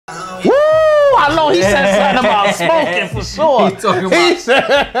about smoking for sure. He's talking about.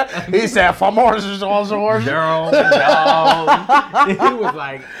 He said, "Famoso." He was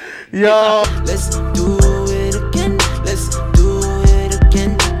like, yo. Let's do it again. Let's do it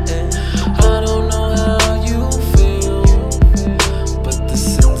again. I don't know how you feel, but the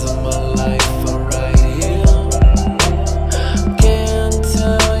sins of my life are right here. Can't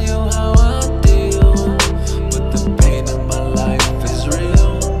tell you how I deal, but the pain of my life is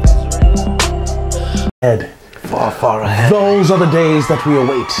real. Head. far, far ahead. Those are the days that we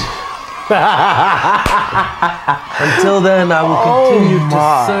await. Until then, I will continue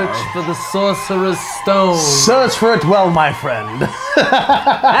to search for the sorcerer's stone. Search for it well, my friend.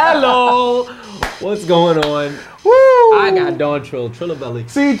 Hello! What's going on? Woo! I got Don Trill, Trillabelly.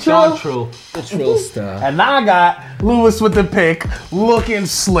 See, Don Trill, the Trill star. And I got Lewis with the pick, looking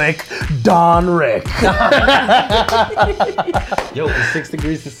slick, Don Rick. Yo, it's 6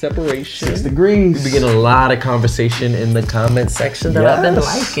 degrees of separation. 6 degrees. We begin a lot of conversation in the comment section that I've been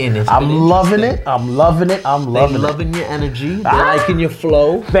liking. I'm loving it. I'm loving it. I'm loving it. They're loving your energy. They're liking your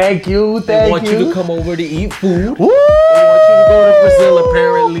flow. Thank you. Thank They want you. you to come over to eat food. Woo! They want you to go to Brazil,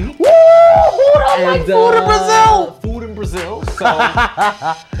 apparently. Woo! I like food in Brazil. Food in Brazil. So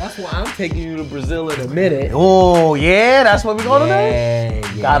that's why I'm taking you to Brazil in a minute. Oh, yeah? That's what we're going to do? Yeah,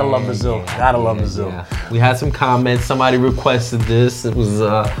 Gotta love Brazil. Gotta love Brazil. Yeah. We had some comments. Somebody requested this. It was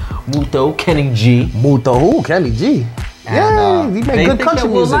Muto, Kenny G. Muto who? Kenny G. Yeah, he make good country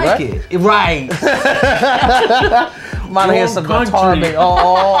music, right? Right. Might hear some guitar.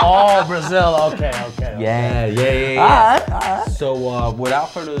 Oh, Brazil. Okay. Yeah. All right. So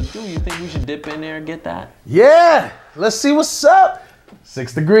without further ado, you think we should dip in there and get that? Yeah. Let's see what's up.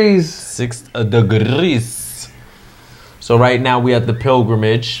 6 degrees. 6 degrees. So right now we at the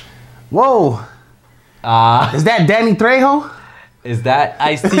pilgrimage. Whoa. Is that Danny Trejo? Is that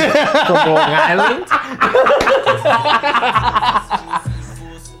Ice-T from Long Island?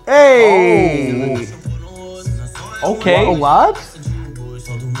 Hey. Oh. Okay. What?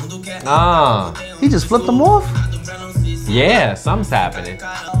 He just flipped them off? Yeah, something's happening.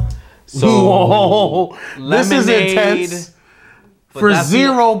 So, whoa. This is intense. For that's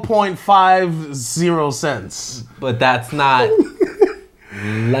 0.50 cents. But that's not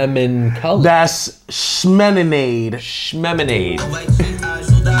lemon color. That's schmeninade. Schmeminade.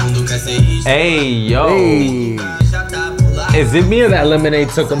 Hey, yo. Hey. Is it me or that lemonade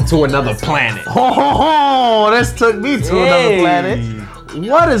took him to another planet? Oh, this took me to another planet.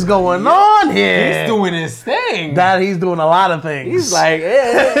 What is going on here? He's doing his thing. He's doing a lot of things. He's like,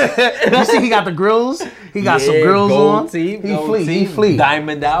 You see he got the grills? He got some grills gold on. Teeth, He fleet.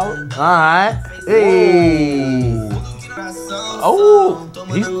 Diamond out. All right. Hey. Oh.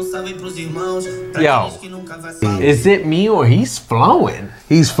 Yo. Is it me or he's flowing?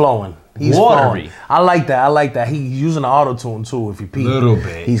 He's flowing. He's watery. Flowing. I like that. He's using the auto-tune too, if you peep. Little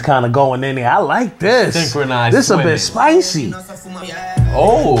bit. He's kind of going in there. I like this. Synchronized This swimming. a bit spicy.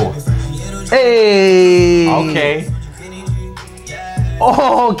 Oh. Hey. Okay.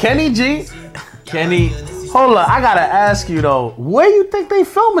 Oh, Kenny G. Kenny. Hold up, I gotta ask you though, where you think they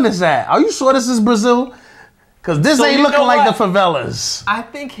filming this at? Are you sure this is Brazil? Cause this ain't looking like the favelas. I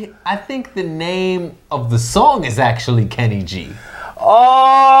think the name of the song is actually Kenny G.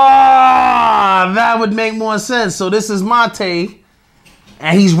 Oh, that would make more sense. So this is Matuê,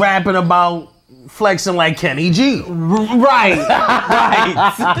 and he's rapping about flexing like Kenny G. Right.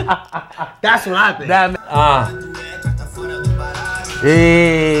 That's what I think.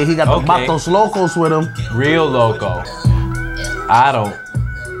 Hey, he got the Matos Locos with him. Real loco. I don't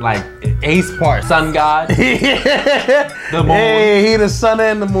like Ace Part, Sun God. The moon. Hey, he the sun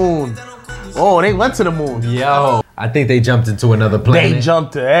and the moon. Oh, they went to the moon. Yo, I think they jumped into another planet. They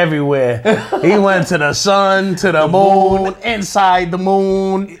jumped to everywhere. He went to the sun, to the moon, inside the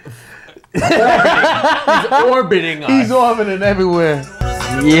moon. He's orbiting us. He's orbiting everywhere.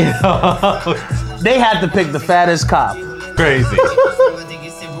 Yeah. They had to pick the fattest cop. Crazy.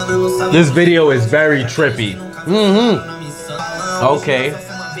 This video is very trippy. Okay.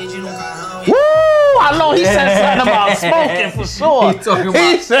 Woo! I know he said something about smoking for sure. He's talking about.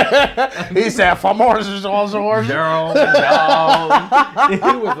 He said, "Famoso." He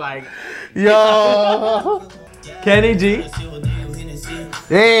was like, yo. Kenny G.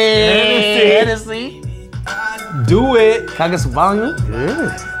 Hey, Hennessy. Do it. Can I get some volume?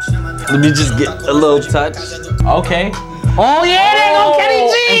 Yeah. Let me just get a little touch. Okay. Oh yeah, there go Kenny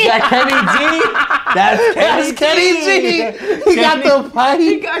G. Is that Kenny G? That's Kenny G. He got the pipe.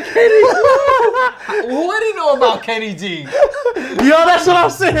 He got Kenny G. What do you know about Kenny G? Yo, that's what I'm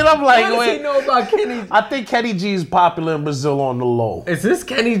saying. I'm like, What does he know about Kenny G? I think Kenny G is popular in Brazil on the low. Is this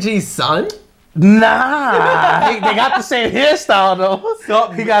Kenny G's son? Nah, they got the same hairstyle though.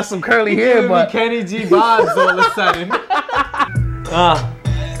 So, he got some curly hair, but Kenny G vibes all of a sudden.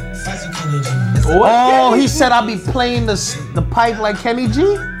 Oh, he said I'll be playing the pipe like Kenny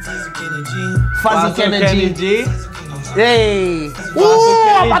G. Fuzzy Kenny G. Hey, ooh,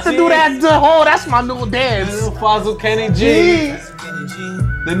 I'm about to do that. Oh, that's my new dance. The new Fazzle Kenny G.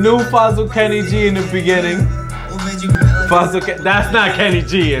 The new Fazzle Kenny G in the beginning. That's not Kenny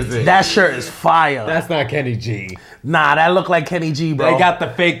G, is it? That shirt is fire. That's not Kenny G. Nah, that look like Kenny G, bro. They got the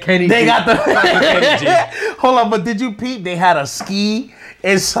fake Kenny G. They got the Kenny G. Hold on, but did you peep? They had a ski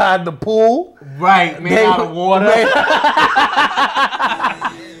inside the pool. Right, made out of water.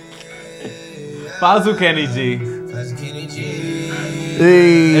 Fazzle Kenny G.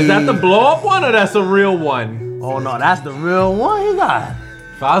 Hey. Is that the blow up one or that's a real one? Oh no, that's the real one he got.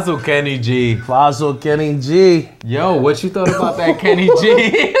 Fazzle Kenny G. Fazzle Kenny G. Yo, what you thought about that Kenny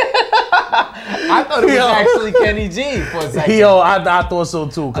G? I thought it was actually Kenny G for a second. Yo, I thought so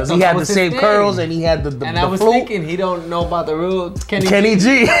too, because he had the same curls and he had the and I was flute. thinking he don't know about the real Kenny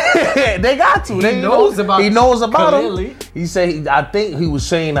G. They got to. He knows about him. He said, I think he was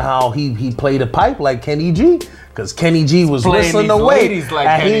saying how he played a pipe like Kenny G, because Kenny G was whistling away. Like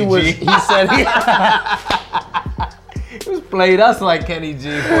and Kenny G. He said he was played us like Kenny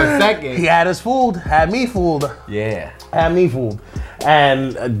G for a second. He had us fooled, had me fooled. Yeah. Had me fooled.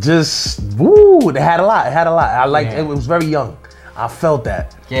 And just, woo, it had a lot. It had a lot. I liked it. It was very young. I felt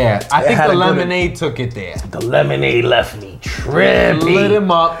that. Yeah. I think the lemonade took it there. The lemonade left me tripping. Lit him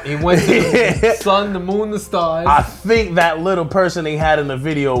up. He went to the sun, the moon, the stars. I think that little person they had in the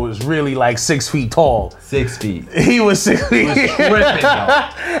video was really like 6 feet tall. 6 feet. He was 6 feet. He was tripping, though.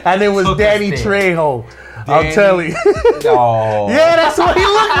 And it was Danny Trejo. I'm telling you. No. Yeah, that's what he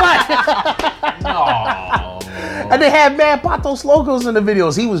looked like. No. And they had Mad Patos Locos in the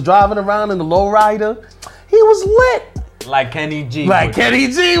videos. He was driving around in the lowrider. He was lit. Like Kenny G. Like Kenny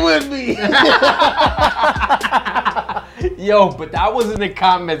G would be. Yo, but that was in the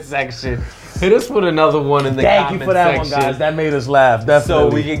comment section. Hit us with another one in the comment section. Thank you for that one, guys. That made us laugh,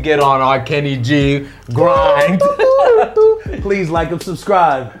 definitely. So we can get on our Kenny G grind. Please like and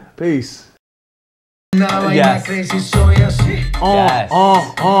subscribe. Peace. Yes.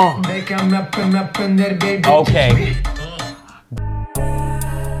 Okay.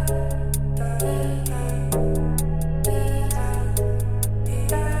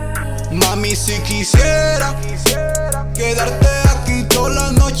 Mami, si quisiera quedarte aquí toda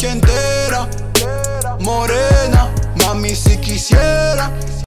la noche entera, morena. Mami, si quisiera